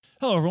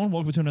Hello, everyone.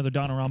 Welcome to another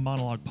Don Around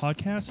Monologue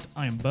podcast.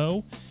 I am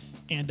Bo,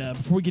 and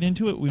before we get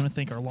into it, we want to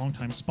thank our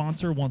longtime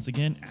sponsor once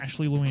again,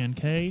 Ashley Luann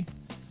Kay.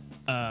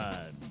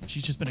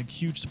 She's just been a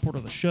huge supporter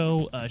of the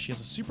show. She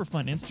has a super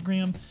fun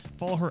Instagram.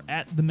 Follow her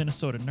at the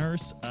Minnesota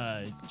Nurse.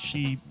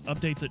 She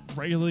updates it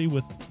regularly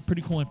with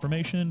pretty cool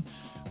information,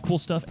 cool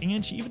stuff,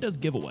 and she even does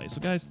giveaways. So,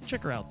 guys,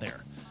 check her out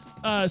there.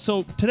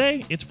 So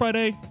today, it's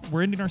Friday.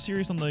 We're ending our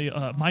series on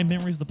the My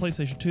Memories of the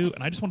PlayStation 2,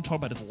 and I just want to talk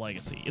about its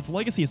legacy. Its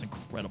legacy is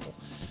incredible.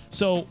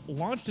 So,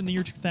 launched in the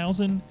year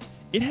 2000,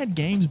 it had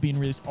games being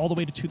released all the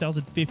way to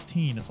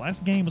 2015. Its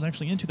last game was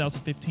actually in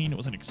 2015. It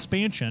was an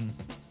expansion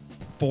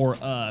for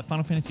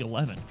Final Fantasy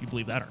 11, if you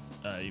believe that,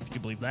 if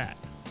you believe that.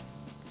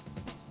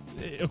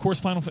 Of course,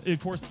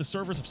 the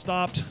servers have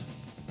stopped.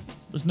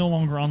 There's no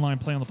longer online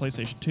play on the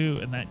PlayStation 2,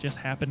 and that just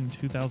happened in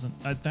 2000.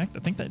 In fact, I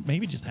think that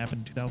maybe just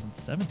happened in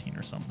 2017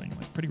 or something,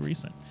 like pretty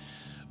recent.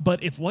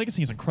 But its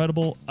legacy is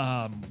incredible.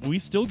 We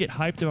still get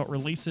hyped about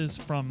releases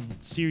from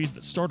series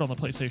that start on the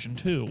PlayStation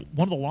 2.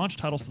 One of the launch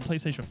titles for the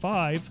PlayStation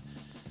 5,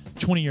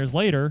 20 years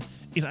later,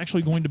 is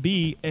actually going to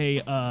be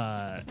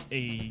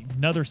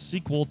another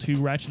sequel to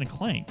Ratchet &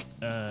 Clank.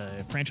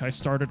 Franchise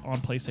started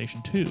on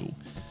PlayStation 2.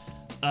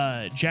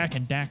 Jak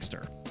and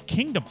Daxter.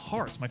 Kingdom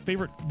Hearts, my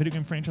favorite video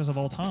game franchise of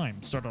all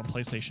time, started on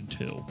PlayStation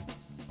 2.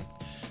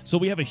 So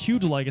we have a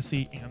huge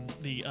legacy, and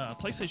the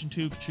PlayStation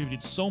 2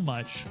 contributed so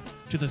much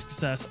to the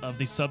success of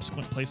the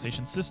subsequent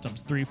PlayStation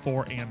systems, 3,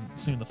 4, and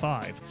soon the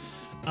 5.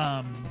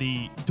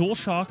 The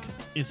DualShock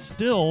is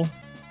still...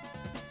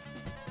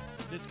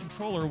 This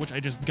controller, which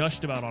I just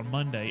gushed about on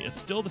Monday, is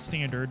still the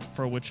standard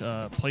for which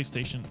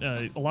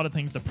PlayStation... a lot of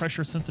things, the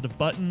pressure-sensitive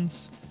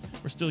buttons,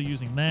 we're still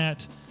using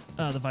that.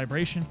 The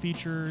vibration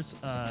features,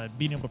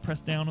 being able to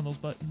press down on those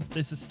buttons.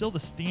 This is still the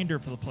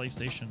standard for the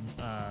PlayStation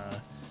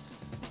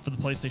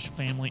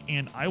family,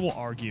 and I will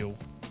argue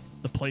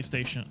the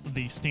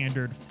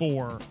standard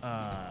for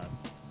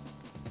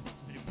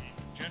video games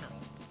in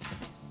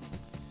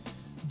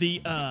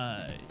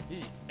general.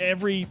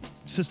 Every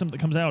system that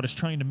comes out is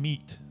trying to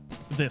meet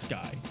this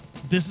guy.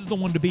 This is the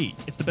one to beat.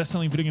 It's the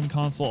best-selling video game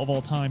console of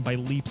all time by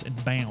leaps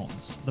and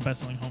bounds. The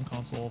best-selling home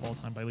console of all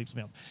time by leaps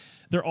and bounds.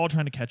 They're all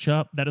trying to catch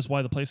up. That is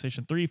why the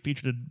PlayStation 3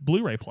 featured a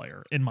Blu-ray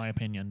player, in my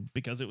opinion,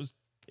 because it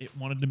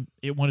wanted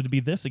to be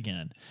this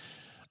again.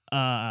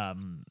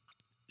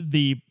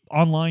 The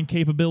online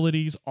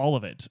capabilities, all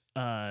of it,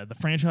 the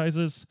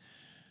franchises,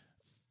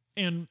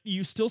 and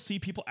you still see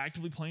people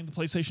actively playing the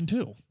PlayStation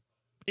 2.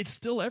 It's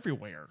still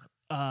everywhere.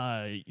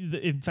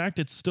 In fact,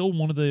 it's still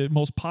one of the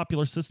most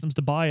popular systems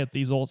to buy at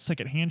these old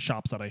secondhand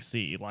shops that I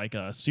see, like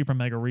Super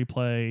Mega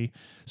Replay,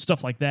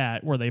 stuff like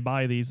that, where they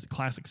buy these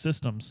classic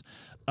systems.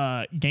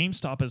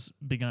 GameStop has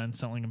begun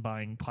selling and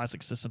buying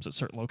classic systems at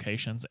certain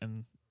locations,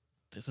 and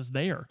this is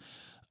there.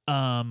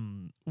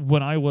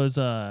 When I was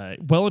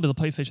well into the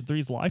PlayStation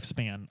 3's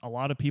lifespan, a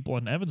lot of people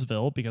in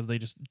Evansville, because they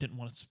just didn't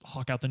want to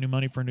hawk out the new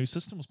money for a new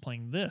system, was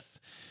playing this.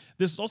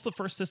 This is also the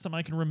first system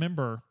I can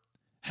remember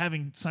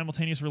having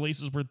simultaneous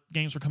releases where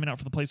games were coming out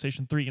for the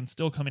PlayStation 3 and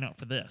still coming out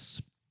for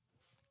this.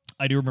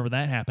 I do remember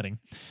that happening.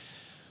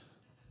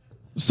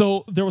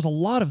 So there was a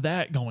lot of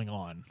that going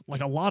on,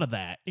 like a lot of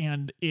that.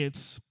 And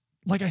it's,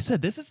 like I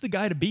said, this is the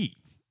guy to beat.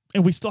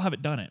 And we still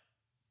haven't done it.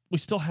 We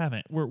still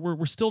haven't.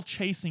 We're still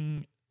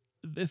chasing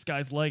this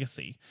guy's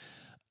legacy.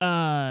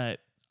 I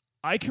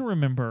can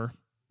remember,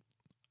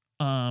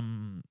 I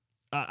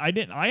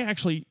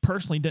actually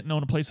personally didn't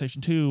own a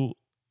PlayStation 2.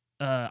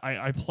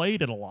 I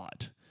played it a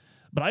lot,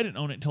 but I didn't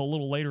own it until a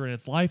little later in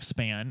its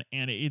lifespan,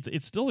 and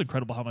it's still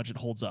incredible how much it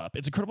holds up.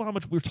 It's incredible how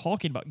much we're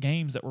talking about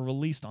games that were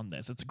released on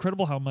this. It's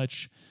incredible how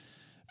much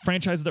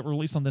franchises that were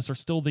released on this are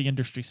still the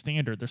industry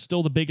standard. They're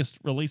still the biggest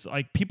release.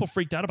 Like, people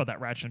freaked out about that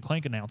Ratchet &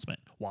 Clank announcement.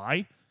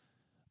 Why?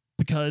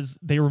 Because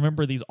they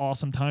remember these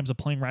awesome times of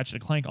playing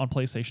Ratchet & Clank on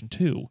PlayStation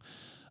 2.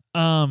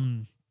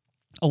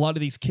 A lot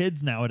of these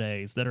kids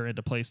nowadays that are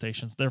into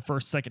PlayStations, their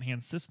first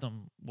secondhand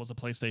system was a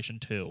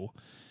PlayStation 2.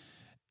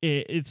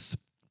 It's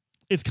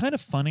kind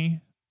of funny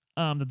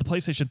that the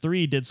PlayStation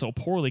 3 did so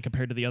poorly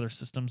compared to the other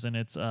systems,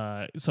 and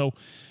so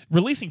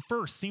releasing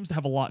first seems to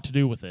have a lot to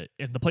do with it,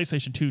 and the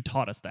PlayStation 2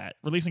 taught us that.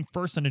 Releasing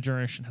first in a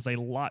generation has a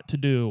lot to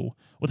do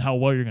with how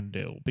well you're going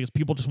to do, because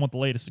people just want the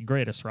latest and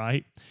greatest,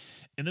 right?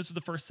 And this is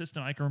the first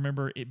system I can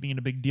remember it being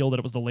a big deal that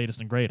it was the latest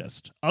and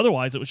greatest.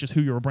 Otherwise, it was just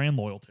who you were brand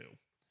loyal to.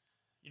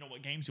 You know,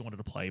 what games you wanted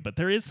to play. But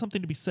there is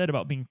something to be said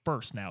about being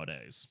first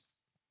nowadays.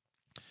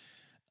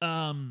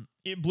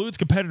 It blew its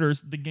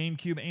competitors, the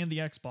GameCube and the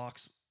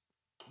Xbox,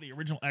 the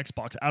original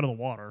Xbox, out of the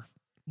water.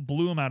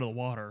 Blew them out of the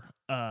water.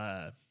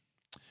 They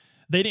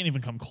didn't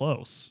even come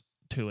close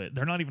to it.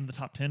 They're not even the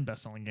top 10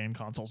 best-selling game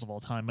consoles of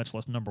all time, much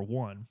less number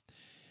one.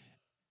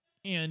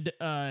 And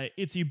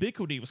its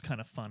ubiquity was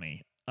kind of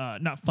funny.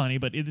 Not funny,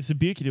 but its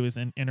ubiquity was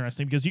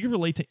interesting because you can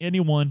relate to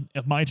anyone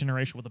of my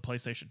generation with a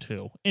PlayStation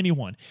 2.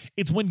 Anyone.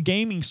 It's when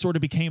gaming sort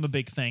of became a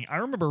big thing. I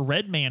remember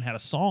Redman had a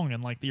song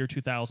in like the year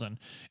 2000,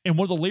 and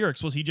one of the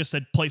lyrics was he just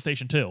said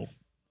PlayStation 2.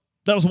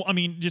 That was, I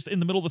mean, just in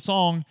the middle of the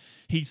song,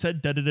 he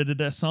said da da da da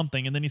da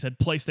something, and then he said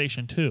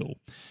PlayStation 2.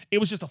 It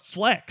was just a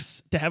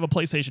flex to have a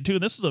PlayStation 2.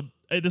 And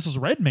this is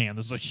Redman.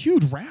 This is a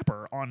huge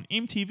rapper on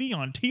MTV,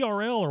 on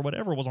TRL or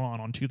whatever was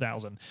on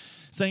 2000,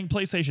 saying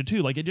PlayStation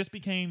 2. Like, it just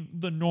became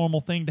the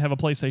normal thing to have a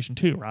PlayStation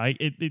 2, right?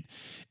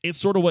 It's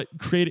sort of what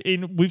created,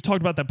 and we've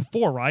talked about that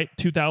before, right?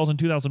 2000,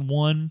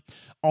 2001,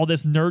 all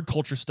this nerd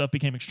culture stuff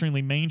became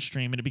extremely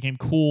mainstream, and it became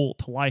cool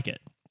to like it.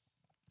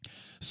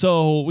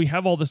 So we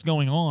have all this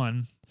going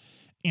on.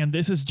 And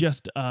this is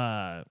just,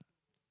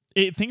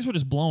 things were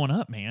just blowing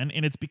up, man.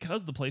 And it's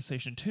because of the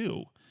PlayStation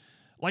 2.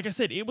 Like I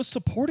said, it was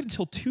supported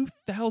until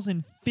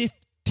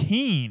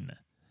 2015.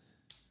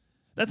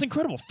 That's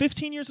incredible.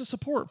 15 years of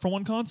support for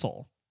one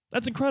console.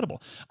 That's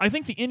incredible. I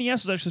think the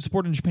NES was actually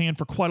supported in Japan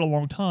for quite a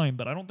long time,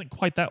 but I don't think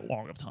quite that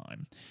long of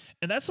time.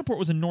 And that support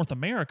was in North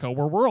America,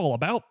 where we're all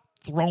about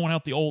throwing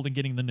out the old and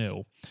getting the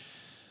new.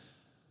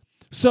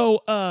 So,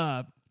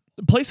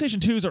 PlayStation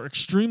 2s are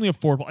extremely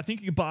affordable. I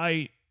think you could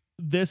buy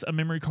a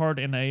memory card,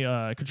 and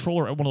a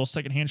controller at one of those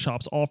secondhand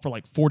shops, all for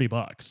like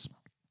 $40.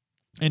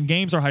 And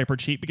games are hyper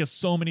cheap because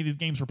so many of these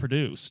games were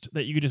produced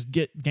that you could just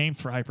get games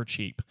for hyper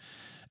cheap.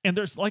 And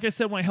there's, like I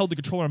said, when I held the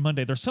controller on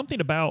Monday, there's something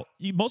about,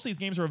 most of these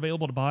games are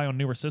available to buy on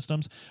newer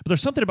systems, but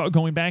there's something about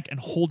going back and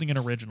holding an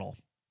original.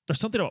 There's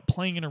something about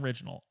playing an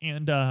original.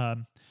 And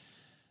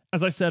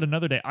as I said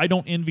another day, I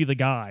don't envy the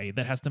guy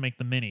that has to make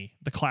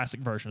the classic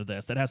version of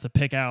this, that has to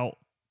pick out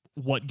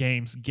what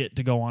games get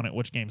to go on it,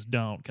 which games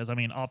don't. Because, I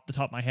mean, off the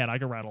top of my head, I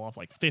could rattle off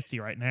like 50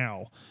 right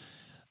now.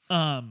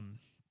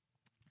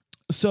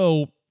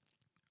 So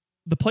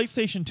the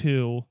PlayStation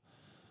 2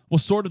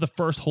 was sort of the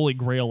first holy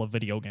grail of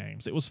video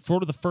games. It was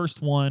sort of the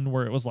first one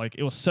where it was like,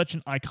 it was such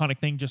an iconic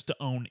thing just to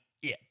own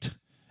it.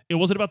 It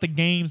wasn't about the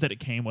games that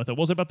it came with. It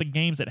wasn't about the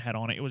games that it had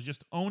on it. It was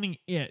just owning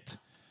it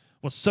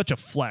was such a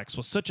flex,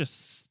 was such a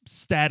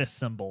status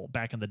symbol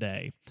back in the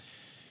day.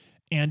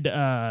 And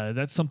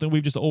that's something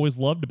we've just always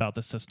loved about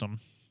the system.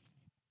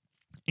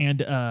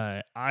 And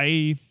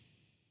I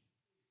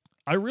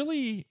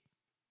really,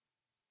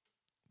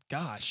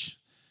 gosh,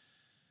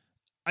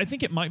 I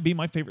think it might be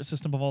my favorite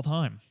system of all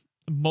time.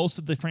 Most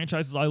of the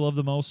franchises I love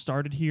the most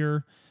started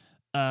here.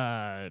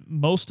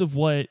 Most of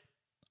what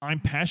I'm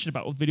passionate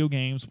about with video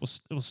games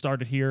was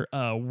started here.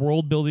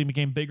 World building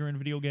became bigger in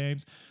video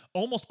games.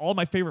 Almost all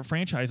my favorite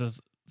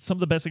franchises, some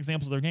of the best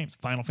examples of their games: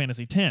 Final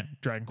Fantasy X,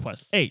 Dragon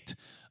Quest VIII,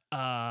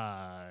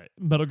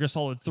 Metal Gear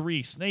Solid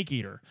 3, Snake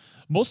Eater.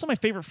 Most of my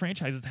favorite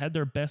franchises had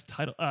their best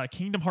title.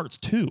 Kingdom Hearts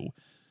 2.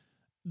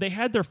 They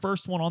had their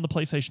first one on the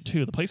PlayStation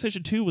 2. The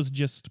PlayStation 2 was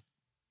just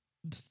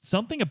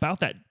something about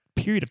that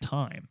period of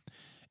time.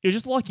 It was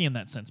just lucky in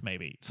that sense,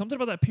 maybe. Something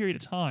about that period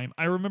of time.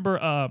 I remember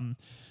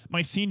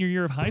my senior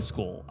year of high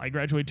school. I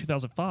graduated in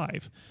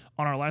 2005.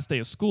 On our last day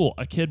of school,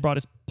 a kid brought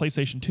his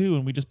PlayStation 2,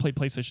 and we just played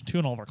PlayStation 2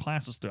 in all of our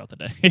classes throughout the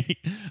day.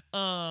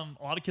 A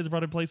lot of kids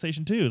brought in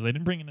PlayStation 2s. They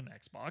didn't bring in an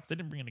Xbox. They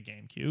didn't bring in a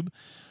GameCube.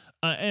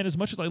 And as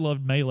much as I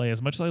loved Melee,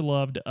 as much as I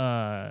loved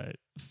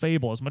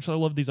Fable, as much as I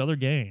loved these other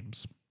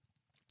games,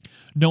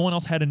 no one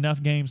else had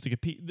enough games to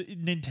compete.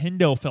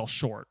 Nintendo fell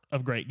short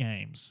of great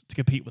games to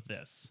compete with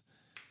this.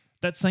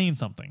 That's saying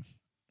something.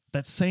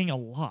 That's saying a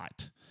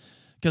lot.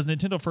 Because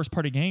Nintendo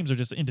first-party games are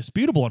just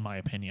indisputable, in my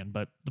opinion.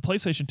 But the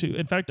PlayStation 2...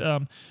 In fact,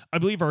 I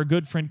believe our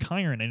good friend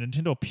Kyron, a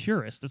Nintendo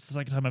purist, this is the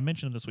second time I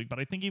mentioned him this week, but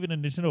I think even a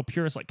Nintendo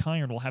purist like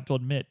Kyron will have to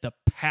admit the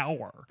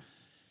power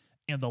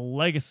and the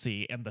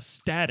legacy and the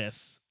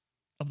status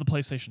of the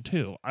PlayStation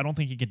 2. I don't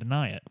think he can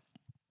deny it.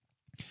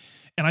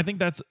 And I think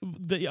that's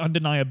the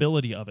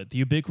undeniability of it. The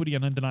ubiquity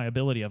and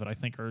undeniability of it, I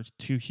think, are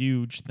two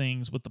huge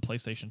things with the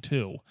PlayStation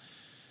 2.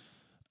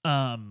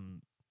 I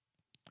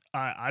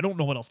don't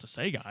know what else to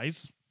say,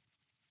 guys.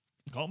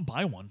 Go out and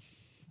buy one.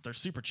 They're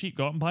super cheap.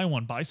 Go out and buy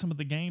one. Buy some of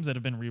the games that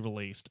have been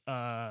re-released.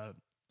 I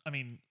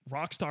mean,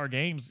 Rockstar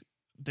Games,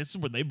 this is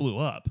where they blew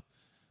up.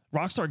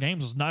 Rockstar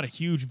Games was not a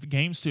huge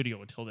game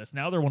studio until this.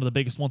 Now they're one of the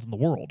biggest ones in the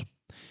world.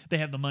 They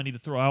have the money to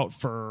throw out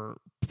for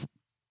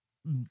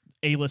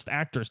A-list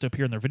actors to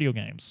appear in their video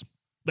games.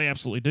 They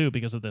absolutely do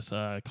because of this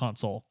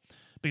console,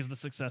 because of the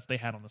success they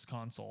had on this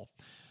console.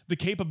 The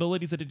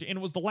capabilities that and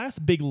it was the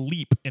last big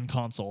leap in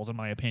consoles, in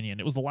my opinion.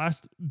 It was the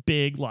last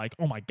big, like,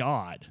 oh my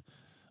God.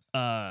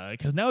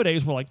 Because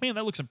nowadays we're like, man,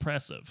 that looks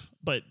impressive.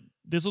 But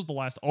this was the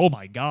last, oh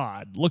my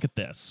God, look at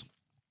this.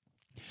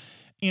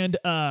 And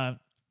I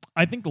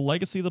think the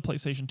legacy of the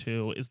PlayStation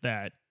 2 is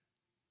that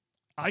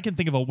I can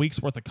think of a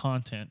week's worth of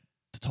content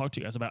to talk to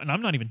you guys about. And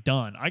I'm not even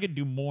done. I could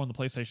do more on the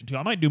PlayStation 2.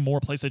 I might do more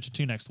PlayStation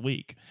 2 next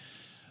week.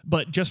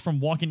 But just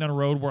from walking down a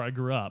road where I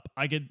grew up,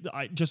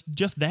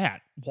 just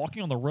that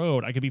walking on the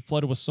road, I could be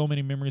flooded with so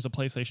many memories of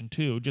PlayStation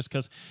 2. Just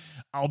because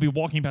I'll be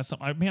walking past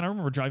something. I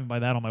remember driving by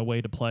that on my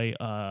way to play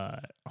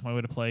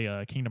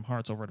Kingdom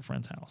Hearts over at a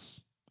friend's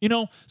house. You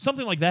know,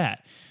 something like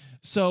that.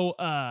 So,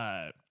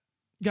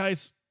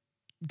 guys,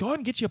 go out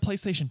and get you a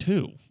PlayStation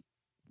 2.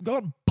 Go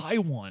out and buy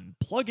one,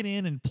 plug it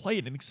in, and play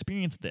it and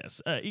experience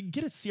this.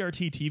 Get a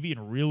CRT TV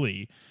and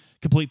really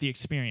complete the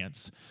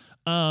experience.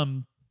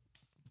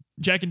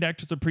 Jak and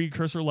Daxter's a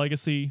precursor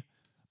legacy.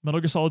 Metal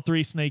Gear Solid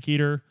 3, Snake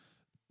Eater,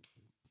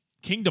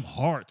 Kingdom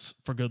Hearts,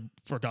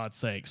 for God's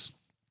sakes.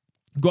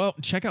 Go out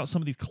and check out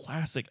some of these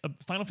classic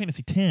Final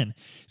Fantasy X.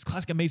 These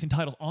classic amazing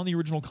titles on the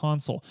original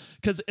console.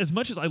 Because as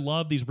much as I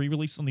love these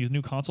re-releases on these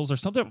new consoles,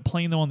 there's something about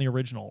playing them on the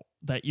original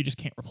that you just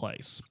can't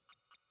replace.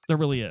 There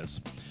really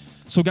is.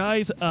 So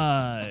guys,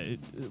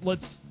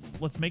 let's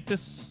make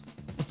this.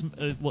 Let's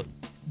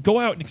go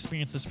out and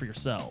experience this for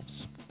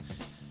yourselves.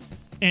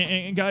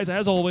 And guys,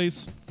 as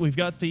always, we've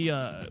got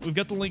the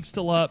link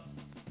still up.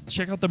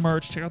 Check out the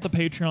merch, check out the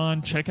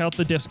Patreon, check out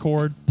the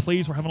Discord.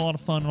 Please, we're having a lot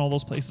of fun in all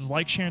those places.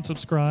 Like, share, and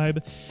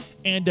subscribe.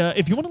 And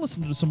if you want to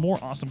listen to some more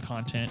awesome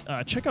content,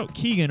 check out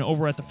Keegan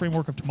over at the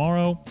Framework of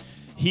Tomorrow.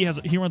 He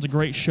runs a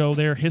great show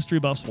there. History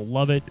buffs will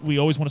love it. We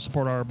always want to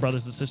support our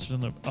brothers and sisters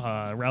in the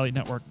Rally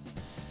Network.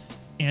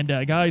 And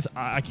guys,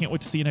 I can't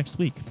wait to see you next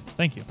week.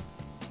 Thank you.